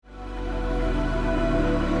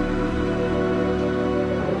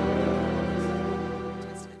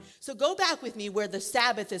So go back with me where the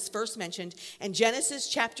Sabbath is first mentioned in Genesis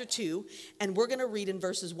chapter 2, and we're going to read in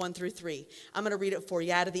verses 1 through 3. I'm going to read it for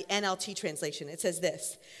you out of the NLT translation. It says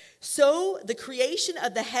this: So the creation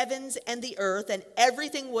of the heavens and the earth and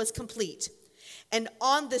everything was complete. And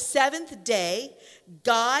on the seventh day,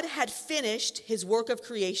 God had finished his work of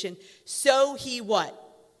creation. So he what?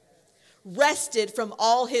 Rested from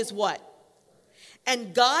all his what?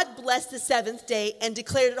 And God blessed the seventh day and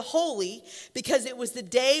declared it holy, because it was the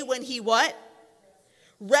day when he what?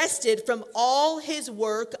 Rested from all his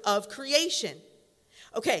work of creation.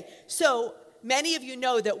 Okay, so many of you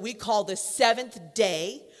know that we call the seventh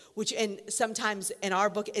day, which sometimes in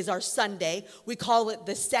our book is our Sunday, we call it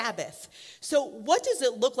the Sabbath. So what does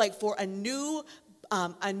it look like for a new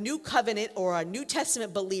covenant or a New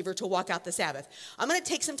Testament believer to walk out the Sabbath? I'm going to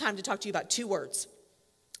take some time to talk to you about two words.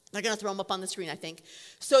 They're going to throw them up on the screen, I think.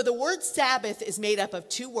 So the word Sabbath is made up of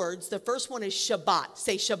two words. The first one is Shabbat.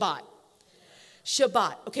 Say Shabbat.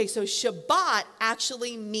 Shabbat. Okay, so Shabbat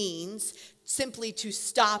actually means simply to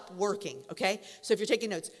stop working, okay? So if you're taking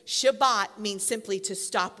notes, Shabbat means simply to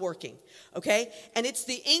stop working, okay? And it's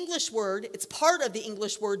the English word, it's part of the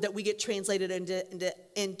English word that we get translated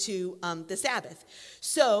into the Sabbath.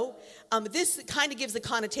 So this kind of gives the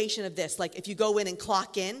connotation of this, like if you go in and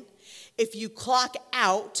clock in, if you clock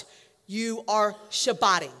out, you are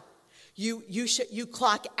Shabbating. You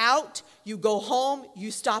clock out, you go home,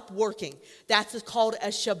 you stop working. That's called a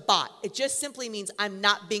Shabbat. It just simply means I'm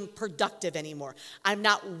not being productive anymore. I'm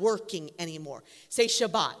not working anymore. Say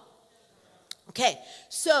Shabbat. Okay,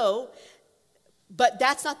 so, but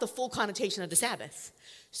that's not the full connotation of the Sabbath.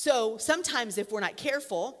 So sometimes if we're not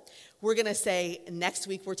careful, we're going to say, next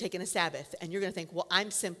week we're taking a Sabbath. And you're going to think, well,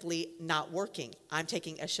 I'm simply not working. I'm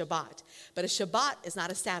taking a Shabbat. But a Shabbat is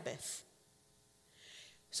not a Sabbath.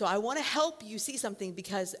 So I want to help you see something,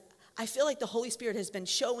 because I feel like the Holy Spirit has been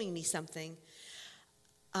showing me something.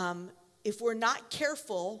 If we're not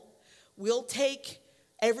careful, we'll take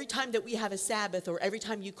every time that we have a Sabbath, or every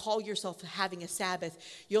time you call yourself having a Sabbath,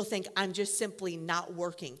 you'll think, I'm just simply not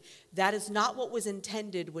working. That is not what was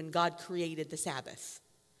intended when God created the Sabbath.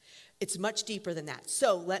 It's much deeper than that.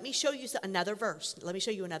 So let me show you another verse. Let me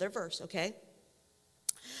show you another verse, okay?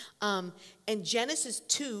 In Genesis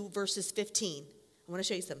 2, verses 15. I want to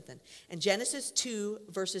show you something. In Genesis 2,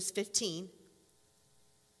 verses 15,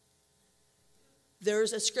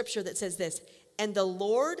 there's a scripture that says this: And the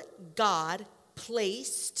Lord God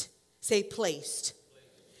placed, say placed,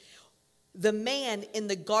 the man in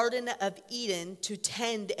the Garden of Eden to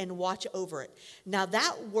tend and watch over it. Now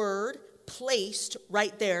that word, placed,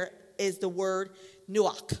 right there is the word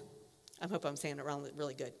nuach. I hope I'm saying it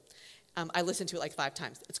really good. I listened to it like 5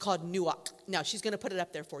 times. It's called nuach. Now, she's going to put it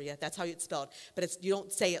up there for you. That's how it's spelled. But you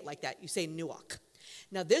don't say it like that. You say nuach.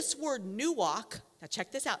 Now, this word nuach, now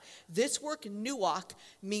check this out. This word nuach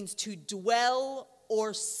means to dwell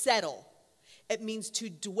or settle. It means to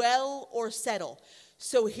dwell or settle.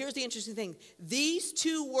 So here's the interesting thing. These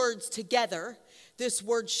two words together, this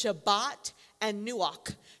word Shabbat and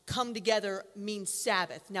nuach, come together, means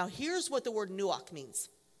Sabbath. Now, here's what the word nuach means.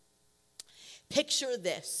 Picture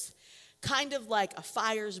this. Kind of like a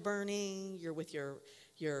fire's burning, you're with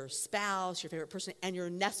your spouse, your favorite person, and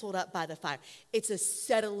you're nestled up by the fire. It's a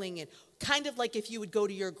settling in. Kind of like if you would go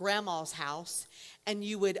to your grandma's house and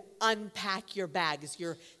you would unpack your bags.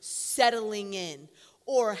 You're settling in.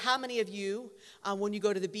 Or how many of you, when you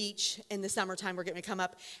go to the beach in the summertime, we're getting to come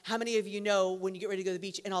up, how many of you know when you get ready to go to the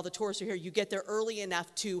beach and all the tourists are here, you get there early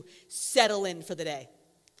enough to settle in for the day?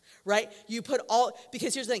 Right? You put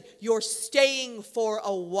because here's the thing, you're staying for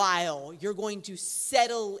a while. You're going to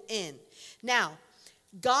settle in. Now,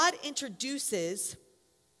 God introduces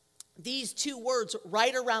these two words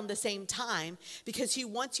right around the same time because he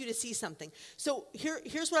wants you to see something. So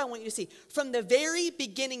here's what I want you to see. From the very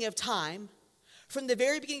beginning of time, in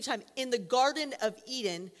the Garden of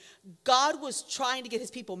Eden, God was trying to get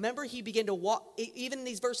his people. Remember, he began to walk, even in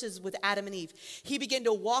these verses with Adam and Eve, he began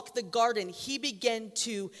to walk the garden. He began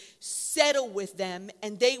to settle with them,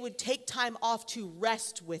 and they would take time off to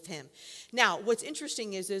rest with him. Now, what's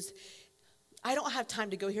interesting is I don't have time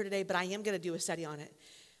to go here today, but I am going to do a study on it.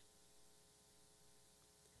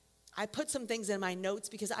 I put some things in my notes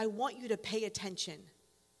because I want you to pay attention.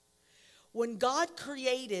 When God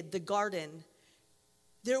created the garden,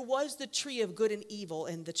 there was the tree of good and evil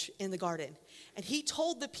in the garden. And he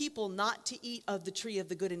told the people not to eat of the tree of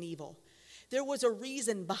the good and evil. There was a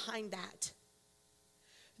reason behind that.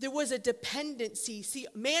 There was a dependency. See,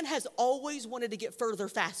 man has always wanted to get further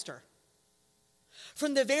faster.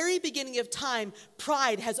 From the very beginning of time,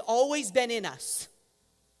 pride has always been in us.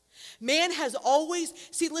 Man has always,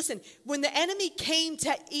 see, listen, when the enemy came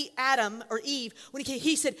to Adam or Eve, when he came,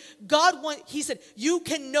 he said, you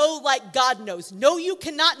can know like God knows. No, you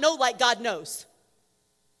cannot know like God knows.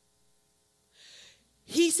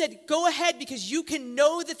 He said, go ahead because you can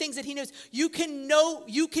know the things that he knows.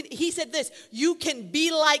 He said this, you can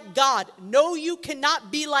be like God. No, you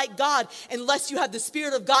cannot be like God unless you have the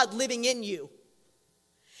Spirit of God living in you.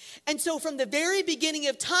 And so from the very beginning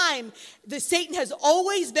of time, Satan has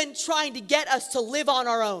always been trying to get us to live on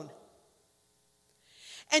our own.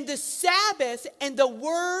 And the Sabbath and the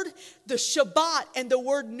word, the Shabbat and the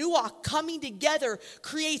word Nuach coming together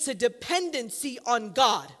creates a dependency on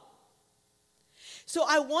God. So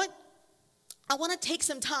I want to take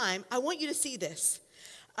some time. I want you to see this.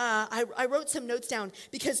 I wrote some notes down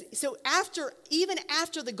because even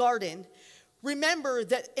after the garden, remember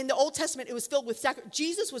that in the Old Testament, it was filled with sacrifice.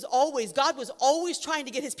 God was always trying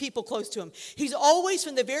to get his people close to him. He's always,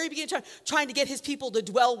 from the very beginning, trying to get his people to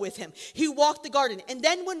dwell with him. He walked the garden. And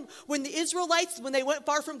then when the Israelites, when they went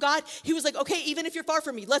far from God, he was like, okay, even if you're far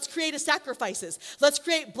from me, let's create sacrifices. Let's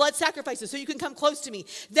create blood sacrifices so you can come close to me.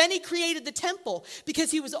 Then he created the temple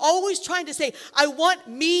because he was always trying to say, I want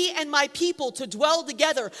me and my people to dwell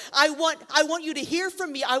together. I want you to hear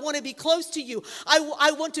from me. I want to be close to you.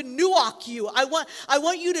 I want to nuach you. I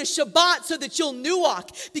want you to Shabbat so that you'll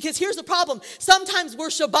nuach. Because here's the problem. Sometimes we're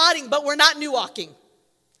Shabbating, but we're not nuaching.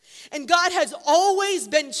 And God has always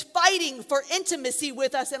been fighting for intimacy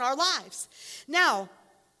with us in our lives. Now,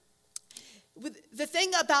 the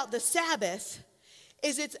thing about the Sabbath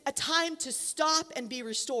is it's a time to stop and be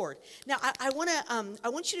restored. Now, I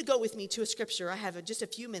want you to go with me to a scripture. I have just a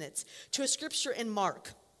few minutes. To a scripture in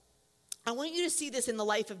Mark. I want you to see this in the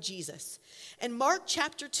life of Jesus. In Mark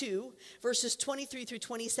chapter 2, verses 23 through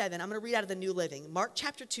 27, I'm going to read out of the New Living. Mark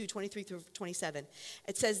chapter 2, 23 through 27.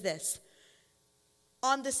 It says this.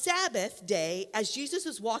 On the Sabbath day, as Jesus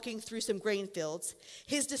was walking through some grain fields,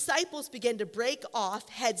 his disciples began to break off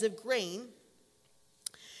heads of grain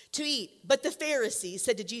to eat. But the Pharisees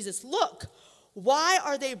said to Jesus, look, why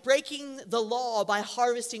are they breaking the law by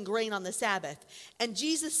harvesting grain on the Sabbath? And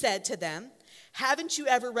Jesus said to them, haven't you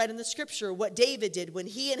ever read in the scripture what David did when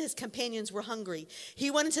he and his companions were hungry? He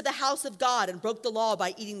went into the house of God and broke the law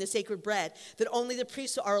by eating the sacred bread that only the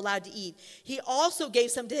priests are allowed to eat. He also gave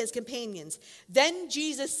some to his companions. Then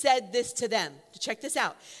Jesus said this to them. Check this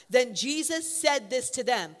out. Then Jesus said this to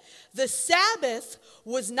them. The Sabbath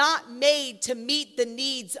was not made to meet the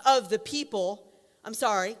needs of the people.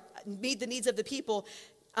 Meet the needs of the people.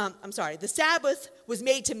 The Sabbath was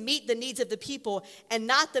made to meet the needs of the people and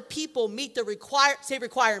not the people meet the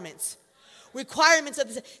requirements. Requirements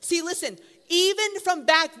of the, see, listen, even from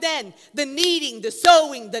back then, the kneading, the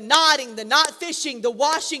sewing, the knotting, the knot fishing, the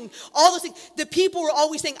washing, all those things, the people were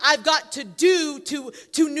always saying, I've got to do to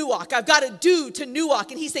nuach. I've got to do to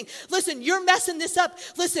nuach. And he's saying, listen, you're messing this up.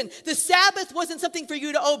 Listen, the Sabbath wasn't something for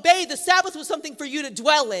you to obey. The Sabbath was something for you to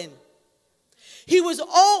dwell in.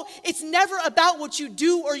 It's never about what you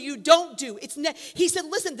do or you don't do. He said,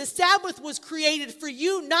 listen, the Sabbath was created for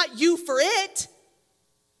you, not you for it.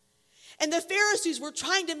 And the Pharisees were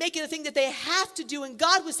trying to make it a thing that they have to do. And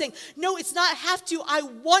God was saying, no, it's not have to. I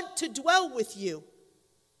want to dwell with you.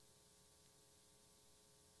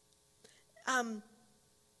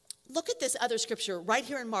 Look at this other scripture right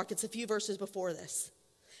here in Mark. It's a few verses before this.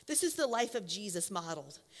 This is the life of Jesus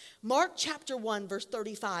modeled. Mark chapter 1, verse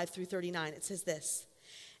 35 through 39, it says this.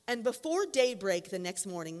 And before daybreak the next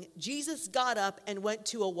morning, Jesus got up and went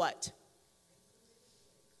to a what?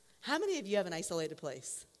 How many of you have an isolated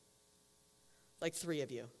place? Like 3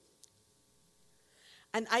 of you.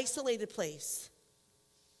 An isolated place.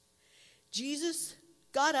 Jesus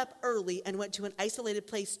got up early and went to an isolated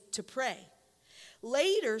place to pray.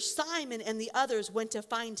 Later, Simon and the others went to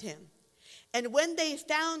find him. And when they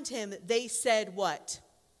found him, they said what?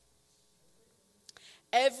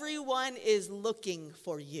 Everyone is looking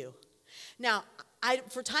for you. Now,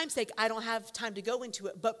 for time's sake, I don't have time to go into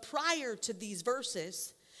it. But prior to these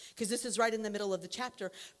verses, because this is right in the middle of the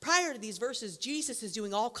chapter, prior to these verses, Jesus is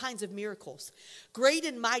doing all kinds of miracles. Great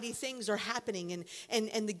and mighty things are happening,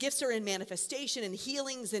 and the gifts are in manifestation, and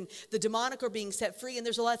healings, and the demonic are being set free, and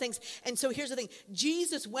there's a lot of things. And so here's the thing.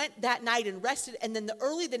 Jesus went that night and rested, and then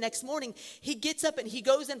early the next morning, he gets up and he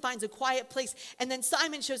goes and finds a quiet place, and then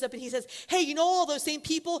Simon shows up and he says, hey, you know all those same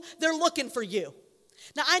people? They're looking for you.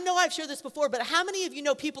 Now, I know I've shared this before, but how many of you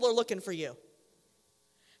know people are looking for you?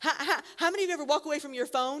 How many of you ever walk away from your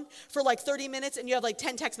phone for like 30 minutes and you have like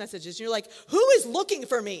 10 text messages and you're like, who is looking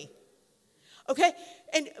for me? Okay?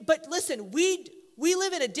 But listen, we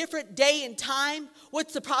live in a different day and time.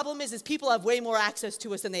 What's the problem is people have way more access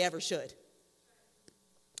to us than they ever should.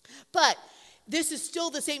 But this is still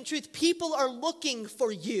the same truth. People are looking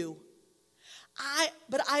for you.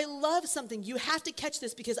 But I love something. You have to catch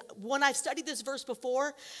this, because when I've studied this verse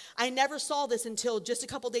before, I never saw this until just a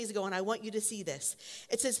couple days ago, and I want you to see this.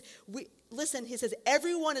 It says, listen, he says,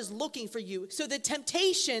 everyone is looking for you. So the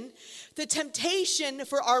temptation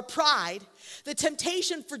for our pride, the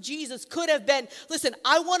temptation for Jesus could have been, listen,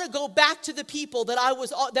 I want to go back to the people that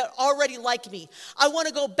already like me. I want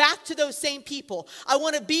to go back to those same people. I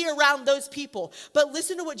want to be around those people. But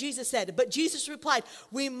listen to what Jesus said. But Jesus replied,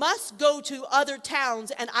 we must go to other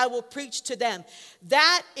towns and I will preach to them.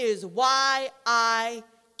 That is why I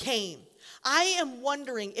came. I am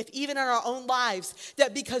wondering if even in our own lives,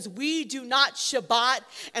 that because we do not Shabbat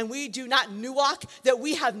and we do not Nuach, that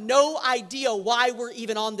we have no idea why we're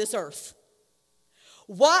even on this earth.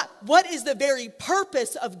 What is the very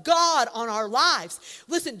purpose of God on our lives?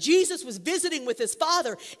 Listen, Jesus was visiting with his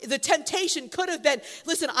Father. The temptation could have been,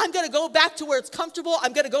 listen, I'm going to go back to where it's comfortable.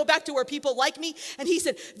 I'm going to go back to where people like me. And he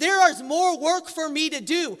said, there is more work for me to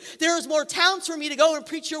do. There is more towns for me to go and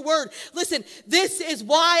preach your word. Listen, this is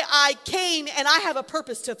why I came, and I have a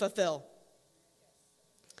purpose to fulfill.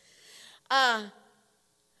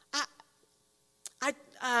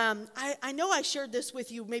 I know I shared this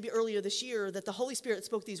with you maybe earlier this year, that the Holy Spirit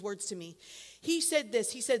spoke these words to me. He said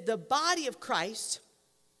this. He said, the body of Christ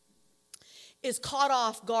is caught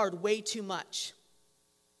off guard way too much.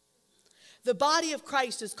 The body of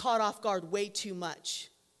Christ is caught off guard way too much.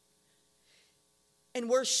 And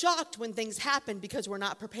we're shocked when things happen because we're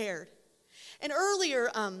not prepared. And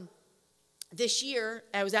earlier this year,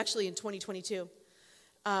 I was actually in 2022,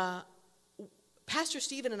 Pastor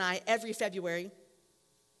Stephen and I, every February,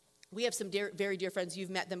 we have some very dear friends. You've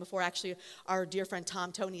met them before. Actually, our dear friend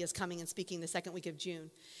Tom Tony is coming and speaking the second week of June.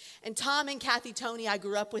 And Tom and Kathy Tony, I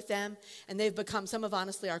grew up with them, and they've become some of,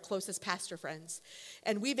 honestly, our closest pastor friends.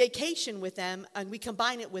 And we vacation with them, and we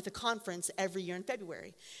combine it with a conference every year in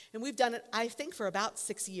February. And we've done it, I think, for about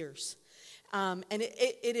 6 years. And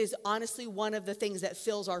it is honestly one of the things that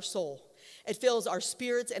fills our soul. It fills our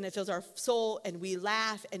spirits and it fills our soul, and we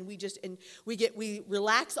laugh and we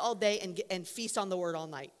relax all day and feast on the word all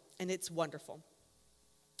night. And it's wonderful.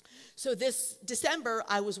 So this December,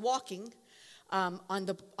 I was walking on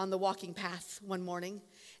the walking path one morning,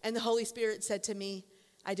 and the Holy Spirit said to me,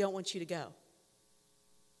 I don't want you to go.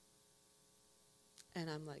 And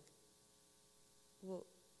I'm like, well,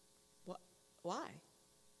 why?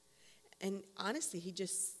 And honestly, he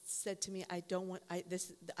just said to me, I don't want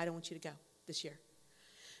you to go this year.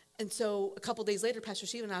 And so a couple days later, Pastor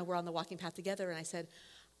Steve and I were on the walking path together, and I said,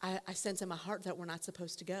 I sense in my heart that we're not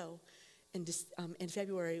supposed to go in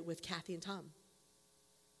February with Kathy and Tom.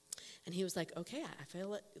 And he was like, okay, I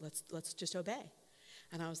feel it. Let's just obey.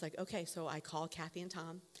 And I was like, okay. So I call Kathy and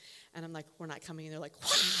Tom, and I'm like, we're not coming. And they're like,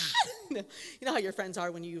 what? You know how your friends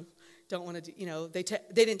are when you don't want to do, they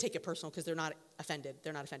didn't take it personal because they're not offended.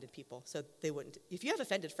 They're not offended people. So they wouldn't. If you have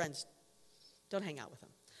offended friends, don't hang out with them.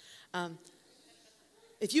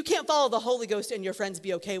 If you can't follow the Holy Ghost and your friends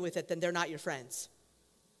be okay with it, then they're not your friends.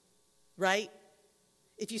 Right?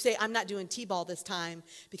 If you say, I'm not doing T-ball this time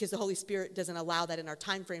because the Holy Spirit doesn't allow that in our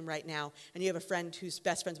time frame right now, and you have a friend who's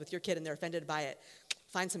best friends with your kid and they're offended by it,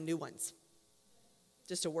 find some new ones.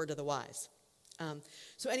 Just a word to the wise.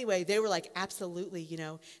 So anyway, they were like, absolutely,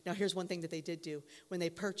 Now here's one thing that they did do. When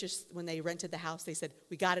they rented the house, they said,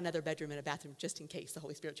 we got another bedroom and a bathroom just in case the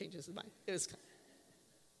Holy Spirit changes his mind.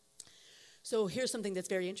 So here's something that's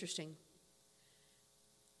very interesting.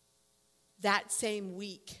 That same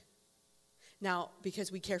week, now,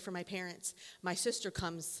 because we care for my parents, my sister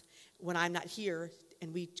comes when I'm not here,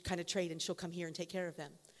 and we kind of trade, and she'll come here and take care of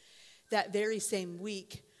them. That very same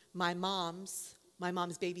week, my mom's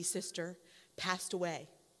baby sister passed away.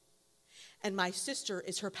 And my sister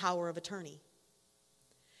is her power of attorney.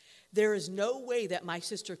 There is no way that my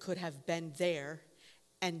sister could have been there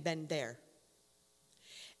and been there.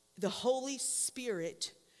 The Holy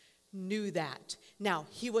Spirit knew that. Now,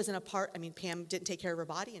 he wasn't a part, Pam didn't take care of her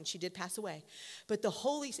body, and she did pass away. But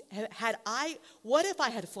what if I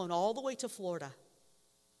had flown all the way to Florida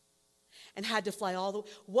and had to fly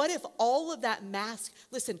what if all of that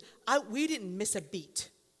listen, we didn't miss a beat.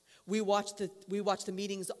 We watched the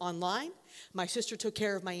meetings online. My sister took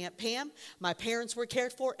care of my Aunt Pam. My parents were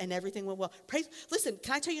cared for, and everything went well. Listen,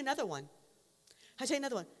 can I tell you another one?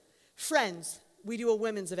 Friends. We do a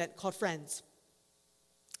women's event called Friends.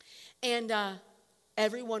 And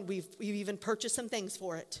everyone, we've even purchased some things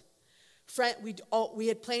for it. We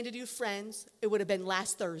had planned to do Friends. It would have been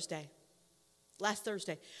last Thursday.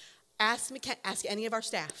 Ask any of our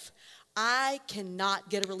staff. I cannot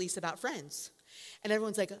get a release about Friends. And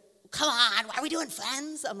everyone's like, come on, why are we doing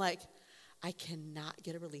Friends? I'm like, I cannot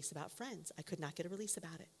get a release about Friends. I could not get a release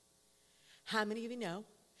about it. How many of you know,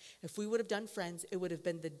 if we would have done Friends, it would have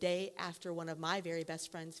been the day after one of my very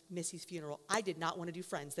best friends, Missy's funeral. I did not want to do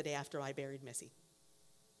Friends the day after I buried Missy.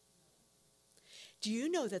 Do you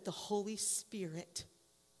know that the Holy Spirit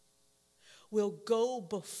will go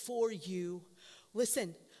before you?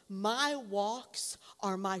 Listen, my walks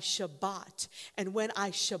are my Shabbat. And when I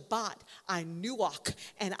Shabbat, I nuwalk,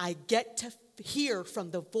 and I get to hear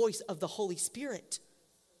from the voice of the Holy Spirit.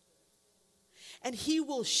 And he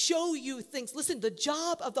will show you things. Listen, the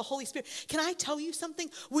job of the Holy Spirit. Can I tell you something?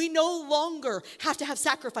 We no longer have to have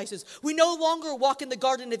sacrifices. We no longer walk in the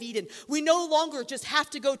Garden of Eden. We no longer just have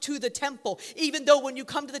to go to the temple. Even though when you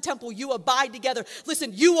come to the temple, you abide together.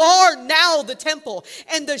 Listen, you are now the temple.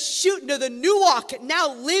 And the nuwalk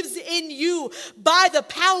now lives in you by the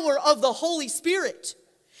power of the Holy Spirit.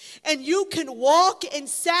 And you can walk in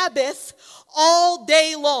Sabbath all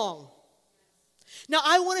day long. Now,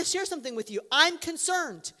 I want to share something with you. I'm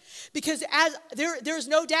concerned because as there's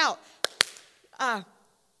no doubt,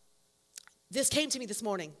 this came to me this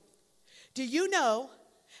morning. Do you know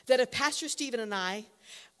that if Pastor Stephen and I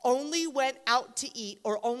only went out to eat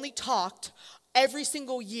or only talked every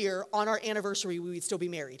single year on our anniversary, we would still be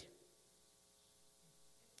married?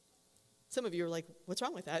 Some of you are like, what's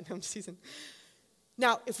wrong with that? No, I'm just teasing.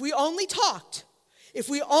 Now, if we only talked, if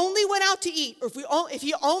we only went out to eat, or if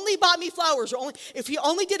he only bought me flowers, or if he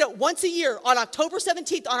only did it once a year on October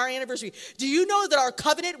 17th on our anniversary, do you know that our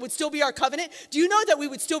covenant would still be our covenant? Do you know that we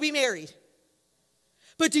would still be married?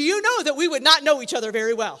 But do you know that we would not know each other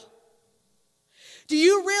very well? Do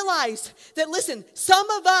you realize that, listen, some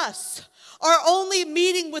of us are only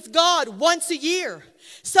meeting with God once a year.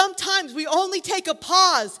 Sometimes we only take a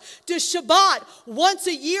pause to Shabbat once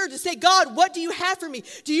a year to say, God, what do you have for me?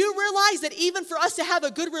 Do you realize that even for us to have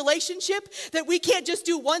a good relationship, that we can't just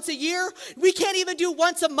do once a year? We can't even do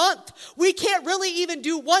once a month. We can't really even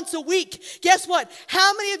do once a week. Guess what?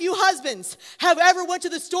 How many of you husbands have ever went to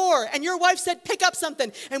the store and your wife said, pick up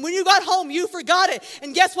something, and when you got home, you forgot it?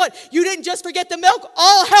 And guess what? You didn't just forget the milk.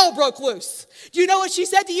 All hell broke loose. Do you know what she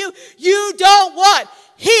said to you? You don't what?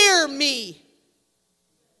 Hear me.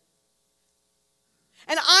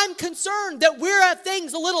 And I'm concerned that we're at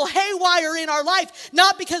things a little haywire in our life,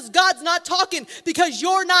 not because God's not talking, because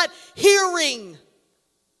you're not hearing.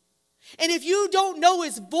 And if you don't know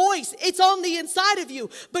his voice, it's on the inside of you.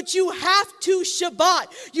 But you have to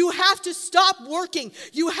Shabbat. You have to stop working.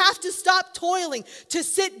 You have to stop toiling, to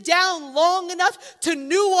sit down long enough to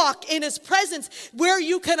nuwalk in his presence where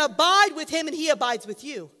you can abide with him and he abides with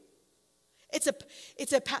you.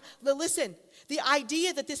 Listen, the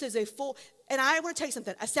idea that this is a full, and I want to tell you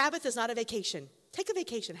something. A Sabbath is not a vacation. Take a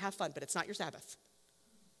vacation, have fun, but it's not your Sabbath.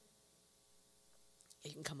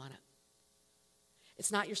 You can come on up.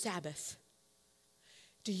 It's not your Sabbath.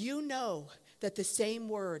 Do you know that the same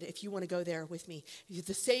word, if you want to go there with me,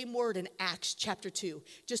 the same word in Acts chapter 2,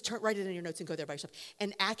 just write it in your notes and go there by yourself.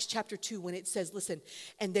 In Acts chapter 2, when it says, listen,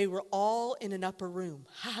 and they were all in an upper room.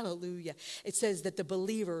 Hallelujah. It says that the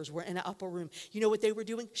believers were in an upper room. You know what they were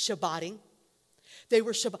doing? Shabbating. They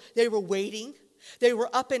were waiting. They were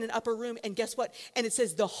up in an upper room, and guess what? And it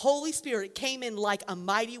says the Holy Spirit came in like a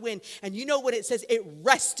mighty wind, and you know what it says? It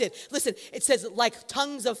rested. Listen, it says like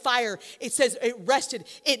tongues of fire. It says it rested.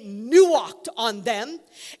 It nuwalked on them,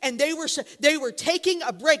 and they were taking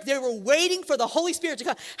a break. They were waiting for the Holy Spirit to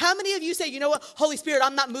come. How many of you say, you know what, Holy Spirit,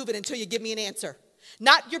 I'm not moving until you give me an answer?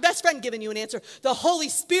 Not your best friend giving you an answer. The Holy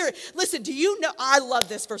Spirit. Listen, do you know? I love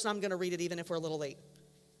this verse, and I'm going to read it even if we're a little late.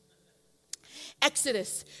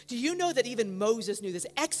 Exodus. Do you know that even Moses knew this?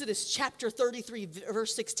 Exodus chapter 33,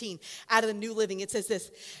 verse 16, out of the New Living, it says this.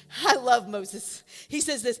 I love Moses. He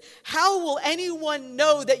says this, how will anyone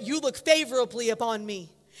know that you look favorably upon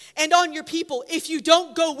me and on your people if you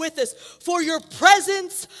don't go with us? For your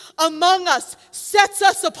presence among us sets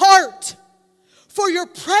us apart. For your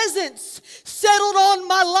presence settled on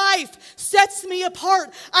my life sets me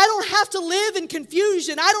apart. I don't have to live in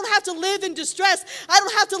confusion. I don't have to live in distress. I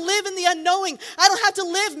don't have to live in the unknowing. I don't have to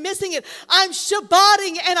live missing it. I'm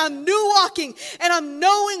Shabbating and I'm nuwalking and I'm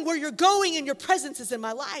knowing where you're going and your presence is in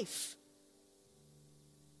my life.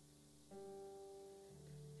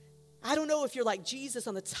 I don't know if you're like Jesus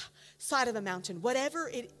on the side of a mountain. Whatever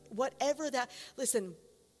that, listen,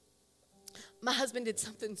 my husband did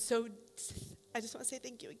something so, I just want to say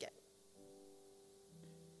thank you again.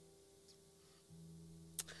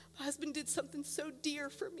 My husband did something so dear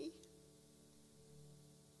for me.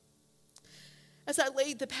 As I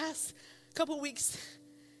laid the past couple weeks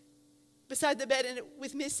beside the bed and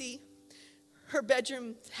with Missy, her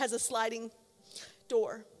bedroom has a sliding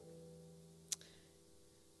door.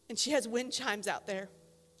 And she has wind chimes out there.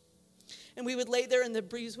 And we would lay there and the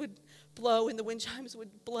breeze would blow and the wind chimes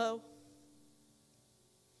would blow.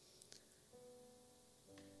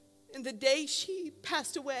 And the day she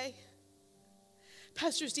passed away,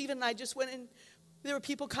 Pastor Stephen and I just went in. There were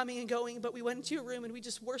people coming and going, but we went into a room and we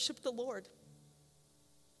just worshiped the Lord.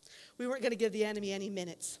 We weren't going to give the enemy any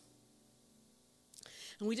minutes.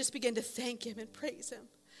 And we just began to thank him and praise him.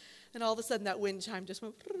 And all of a sudden that wind chime just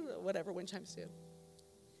went, whatever wind chimes do.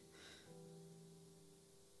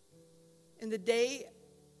 And the day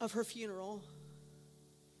of her funeral,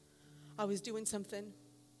 I was doing something.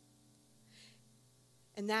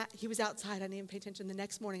 And that he was outside, I didn't even pay attention. The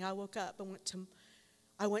next morning I woke up and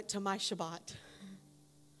I went to my Shabbat,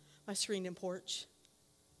 my screened in porch.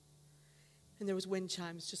 And there was wind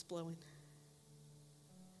chimes just blowing.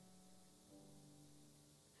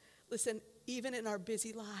 Listen, even in our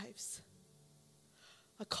busy lives,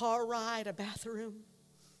 a car ride, a bathroom,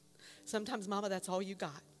 sometimes, Mama, that's all you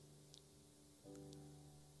got.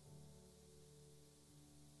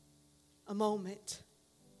 A moment.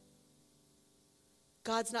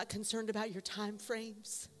 God's not concerned about your time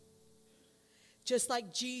frames. Just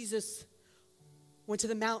like Jesus went to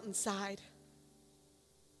the mountainside.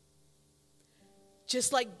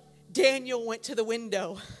 Just like Daniel went to the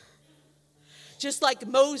window. Just like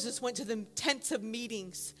Moses went to the tents of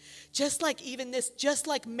meetings. Just like even this, just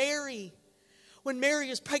like Mary. When Mary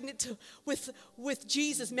was pregnant with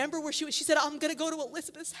Jesus. Remember where she was? She said, I'm going to go to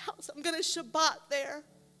Elizabeth's house. I'm going to Shabbat there.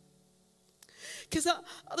 Because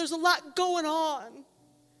there's a lot going on.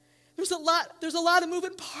 There's a lot of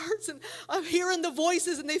moving parts, and I'm hearing the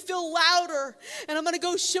voices, and they feel louder, and I'm going to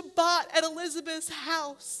go Shabbat at Elizabeth's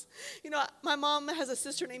house. You know, my mom has a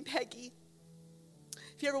sister named Peggy.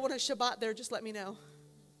 If you ever want to Shabbat there, just let me know.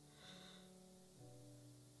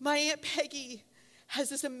 My Aunt Peggy has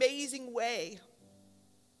this amazing way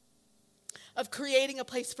of creating a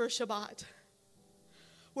place for Shabbat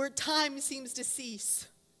where time seems to cease.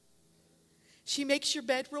 She makes your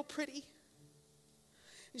bed real pretty.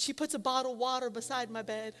 And she puts a bottle of water beside my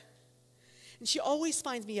bed. And she always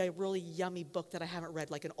finds me a really yummy book that I haven't read,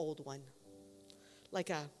 like an old one.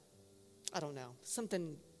 Like I don't know,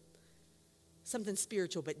 something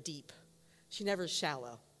spiritual but deep. She never is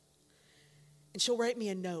shallow. And she'll write me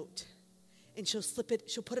a note. And she'll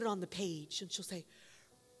put it on the page. And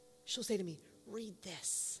she'll say to me, read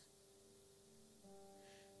this.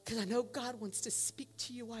 Because I know God wants to speak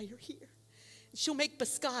to you while you're here. And she'll make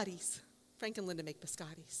biscottis. Frank and Linda make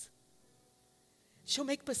biscottis. She'll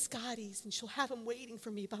make biscottis and she'll have them waiting for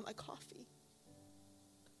me by my coffee.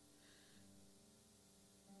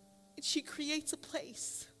 And she creates a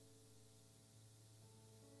place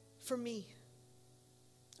for me.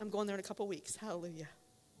 I'm going there in a couple weeks. Hallelujah.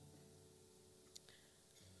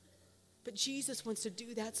 But Jesus wants to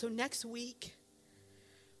do that. So next week,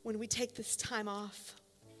 when we take this time off,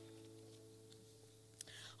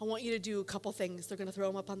 I want you to do a couple things. They're going to throw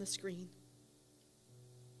them up on the screen.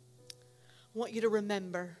 I want you to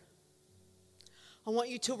remember. I want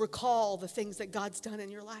you to recall the things that God's done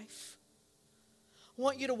in your life. I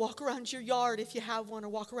want you to walk around your yard if you have one, or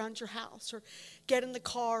walk around your house, or get in the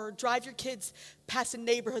car, or drive your kids past a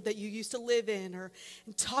neighborhood that you used to live in,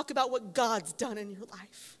 and talk about what God's done in your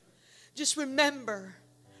life. Just remember.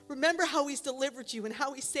 Remember how he's delivered you and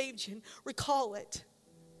how he saved you, and recall it.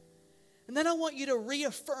 And then I want you to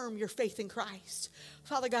reaffirm your faith in Christ.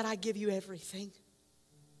 Father God, I give you everything.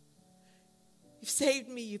 You've saved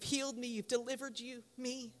me, you've healed me, you've delivered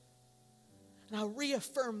me. And I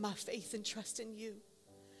reaffirm my faith and trust in you.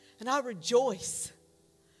 And I rejoice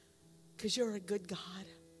because you're a good God.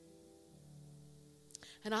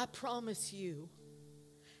 And I promise you,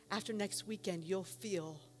 after next weekend, you'll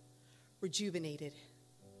feel rejuvenated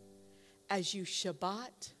as you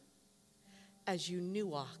Shabbat, as you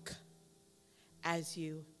Nuach, as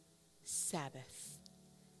you Sabbath.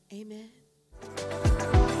 Amen.